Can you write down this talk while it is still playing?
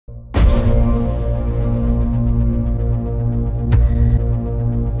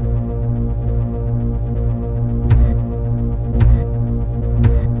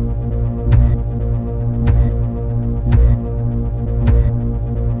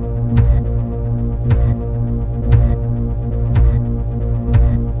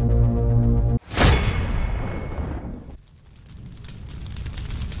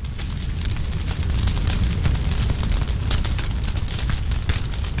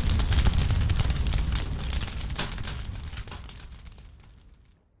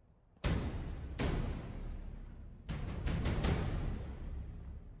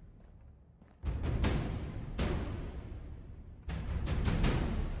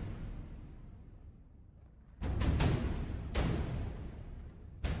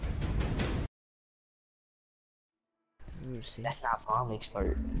That's not bomb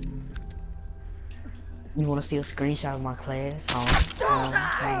expert. You wanna see a screenshot of my class? Smoke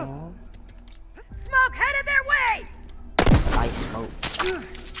headed their way! Nice smoke.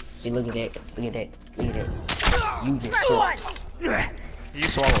 See, look at that. Look at that. Look at that. You just shook. You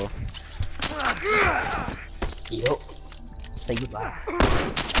swallow. Yup. Say goodbye.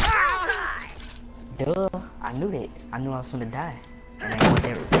 Duh. I knew that. I knew I was gonna die. And I went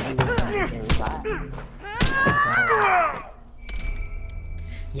there.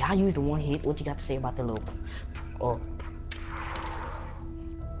 Yeah, I used the one hit. What you got to say about the little? Oh,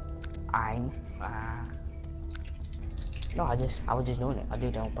 no, I was just doing it. I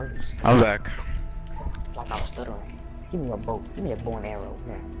did it on purpose. I'm back. Like I was stuttering. Give me a bow. Give me a bow and arrow.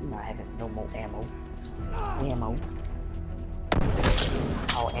 Yeah, you not having no more ammo. Ammo.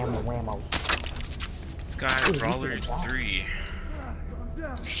 Oh, ammo, whammo. This guy has brawlers 3.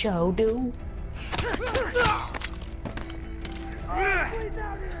 Show do.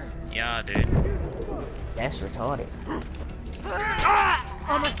 Yeah, dude. That's retarded.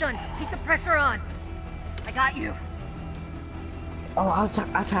 Almost done. Keep the pressure on. I got you. Oh,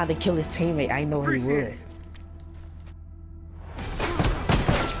 I tried to kill his teammate. I didn't know who he was.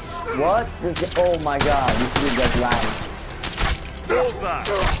 What? Oh my god, you should just lying.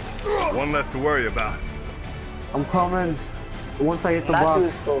 One less to worry about. I'm coming. Once I hit the box.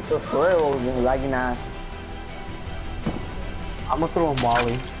 That dude's so thrill, lagging ass. I'm gonna throw a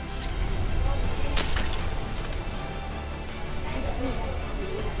molly.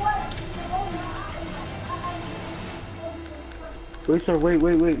 Wait, sir, wait.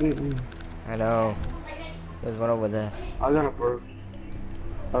 I know. There's one over there. I got a burst.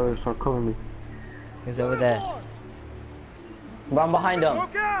 Oh, start covering me. He's over there. But I'm behind them.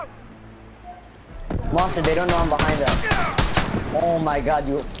 Monster, they don't know I'm behind them. Oh my god,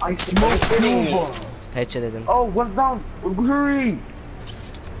 you. I smoked me. Headshotted him. Oh, one's down. Hurry!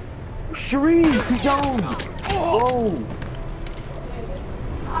 Sharif, he's down. Oh.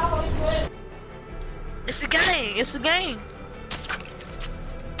 It's a game. It's a game.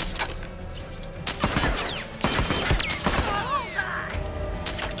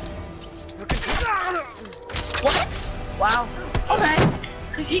 What? Wow. Okay.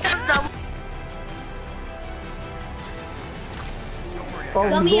 He got a double. Oh,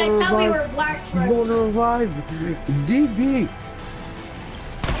 Dummy, I thought we were black friends. He's going to revive. DB.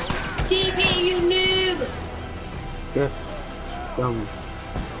 DB, you noob. Yes.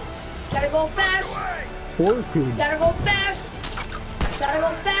 Gotta go fast. 14. Gotta go fast. Gotta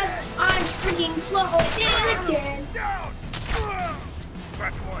go fast. I'm freaking slow.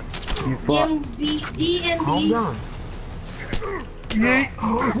 You fuck. DMB. Calm down. Yeah.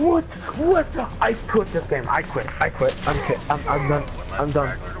 What? I quit this game. I quit. I'm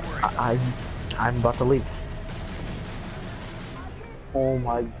done. I'm about to leave. Oh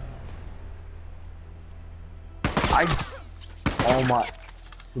my. Oh my.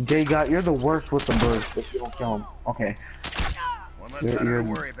 You're the worst with the burst if you don't kill him. Okay.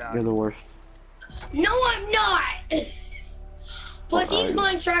 You're the worst. No, I'm not. Plus, he's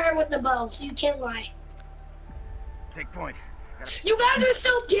going to try her with the bow, so you can't lie. Take point. You guys are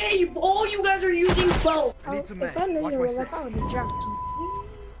so gay. All you guys are using bow. If I knew you were like, I would have dropped you.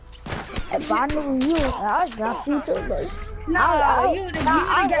 If I knew you, I'd drop you too, but you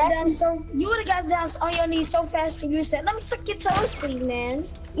would have got down on your knees so fast and you said, "Let me suck your toes, please, man."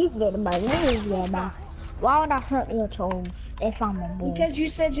 You better my name, yeah. Why would I suck your toes if I'm a boy? Because you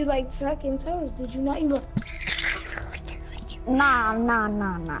said you like sucking toes. Did you not? You look. Nah,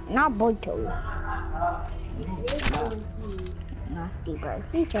 not boy toes. Nasty bro.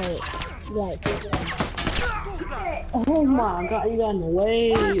 He said, like, Oh my god, you got in the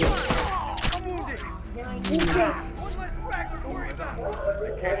way.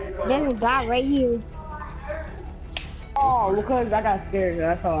 There's a guy right here. Oh, because I got scared.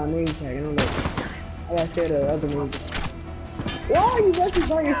 That's all I need. I got scared of other movies. Why are you rushing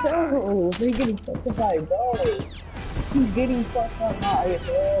by yourself? You're getting fucked up by a dog. He's getting fucked up by a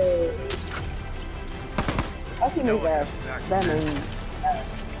dog. I can make that. That means.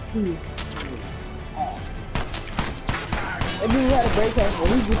 If he had a break castle,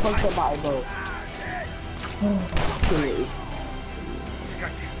 he'd be fucked up by a boat.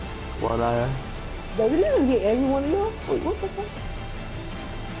 What But we didn't get everyone else? Wait, what the fuck?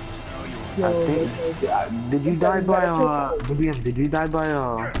 Did you die by did you die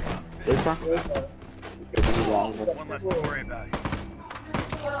by Lisa? One less to worry about.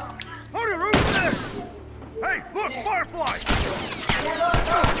 Hold it, Ruben there! Hey, look, firefly!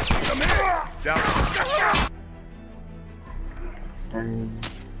 Come here! Down.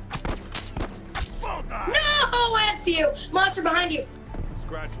 No, for you. Monster behind you.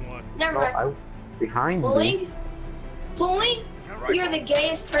 Scratch one. Never mind. Behind me. Pulling? Pulling? You're the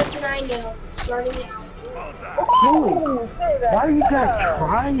gayest person I know. Starting now. Oh, why are you guys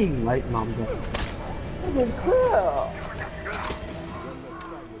trying like mom?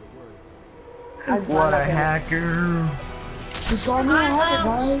 What a hacker!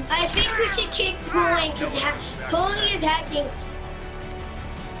 I think we should kick pulling because pulling is hacking.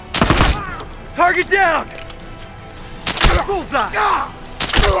 Target down! Bullseye!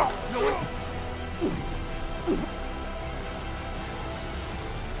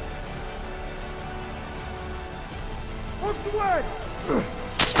 Push away!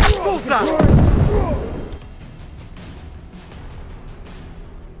 Bullseye!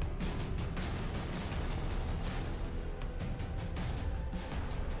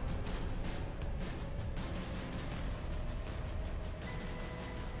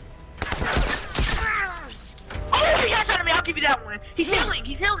 I'll give you that one. He's healing.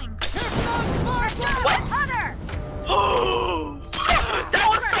 He's healing. What? Hunter! Oh, that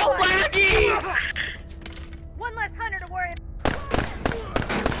was so laggy. One less Hunter to worry about.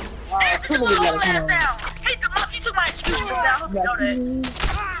 Hey, sit your little old ass down. Hey, you took my excuse just now. I hope you know that.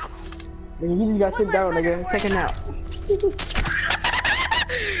 You just gotta sit down, nigga. Take a nap. Take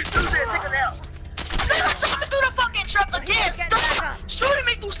a nap. Stop shooting through the fucking truck again. Stop shooting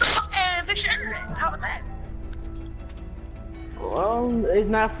me through stuff and fix your internet. How about that? Well, it's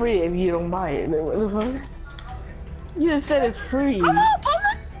not free if you don't buy it. What the fuck? You just said it's free. Come on,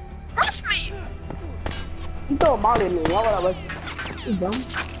 Poland! Rush me! You throw a body at me. Why would I rush you? You dumb?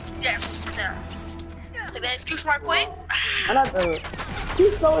 Yeah, sit down. Take that excuse right quick. I'm not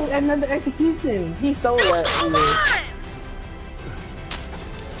he stole another execution. He stole that. Come on!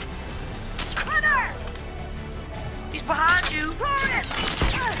 Hunter! He's behind you.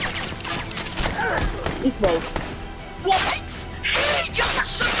 He stole. What? Hey, you got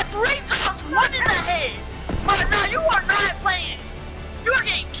shot 3 times, 1 in the head. But now you are not playing. You are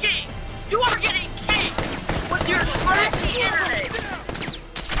getting kicked. You are getting kicked with your trashy internet.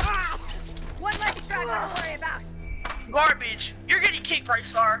 One less struggle to worry about. Garbage. You're getting kicked, right,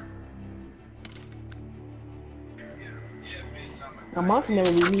 Star? I'm off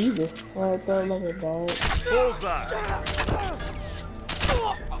never be me either. Oh, I thought like a dog. Bullseye!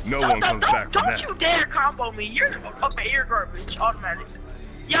 No one comes back from that. Don't you dare combo me. You're garbage. Automatic.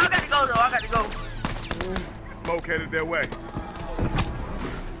 Yeah, I gotta go though. I gotta go. Smoke headed their way.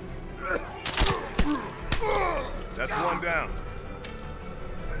 That's one down.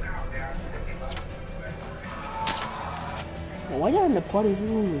 Why y'all in the party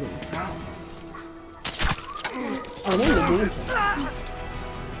room? Oh, they're in the game.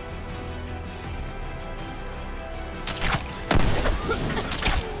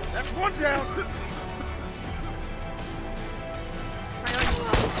 That's one down.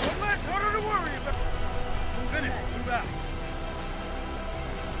 One less harder to worry about. Move in it. Move out.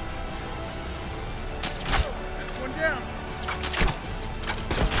 That's one down.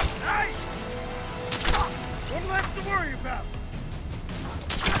 Nice. One less to worry about.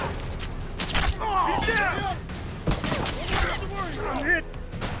 He's down. One less to worry about. I'm hit.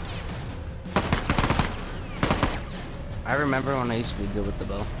 I remember when I used to be good with the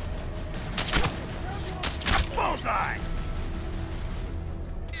bow. Bullseye!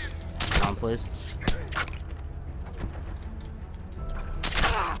 On, please.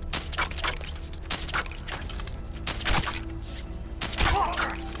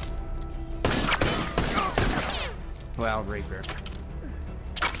 Well, Reaper.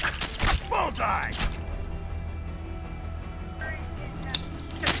 Bullseye!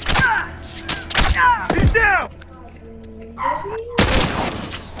 He's down!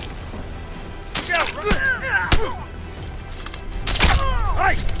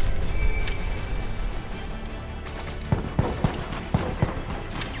 Hey!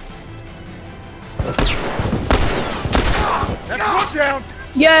 That's one down!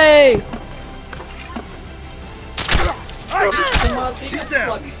 Yay! He's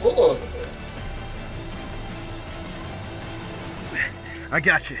down! I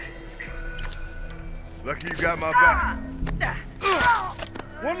got you. Lucky you got my back.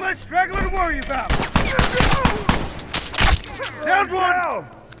 One less straggler to worry about. Down one!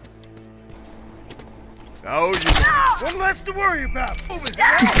 Oh, you one less to worry about.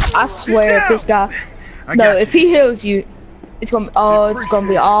 I swear, if this guy, no, if he heals you, it's gonna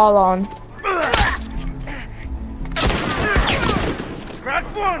be all on. Crack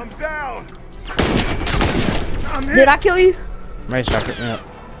one! I'm down. I'm hit. Did I kill you? Race rocket, yeah.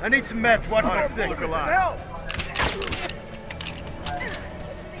 I need some meds. Watch my six. Look alive.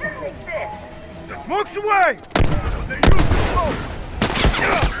 Smoke's away!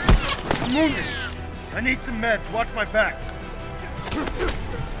 I'm wounded. I need some meds. Watch my back.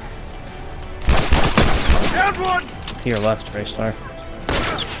 Down one. To your left, Raystar.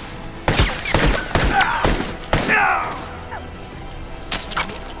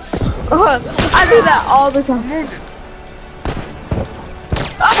 I do that all the time.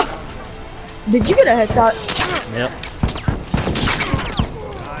 Did you get a headshot? Yep.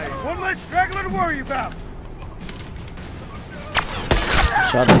 One less straggler to worry about.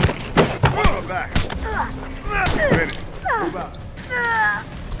 Shot him. Back. Finish. Move out.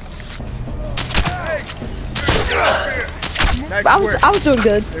 Hey. I was doing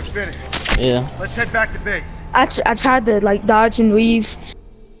good. They're finished. Yeah. Let's head back to base. I tried to like dodge and weave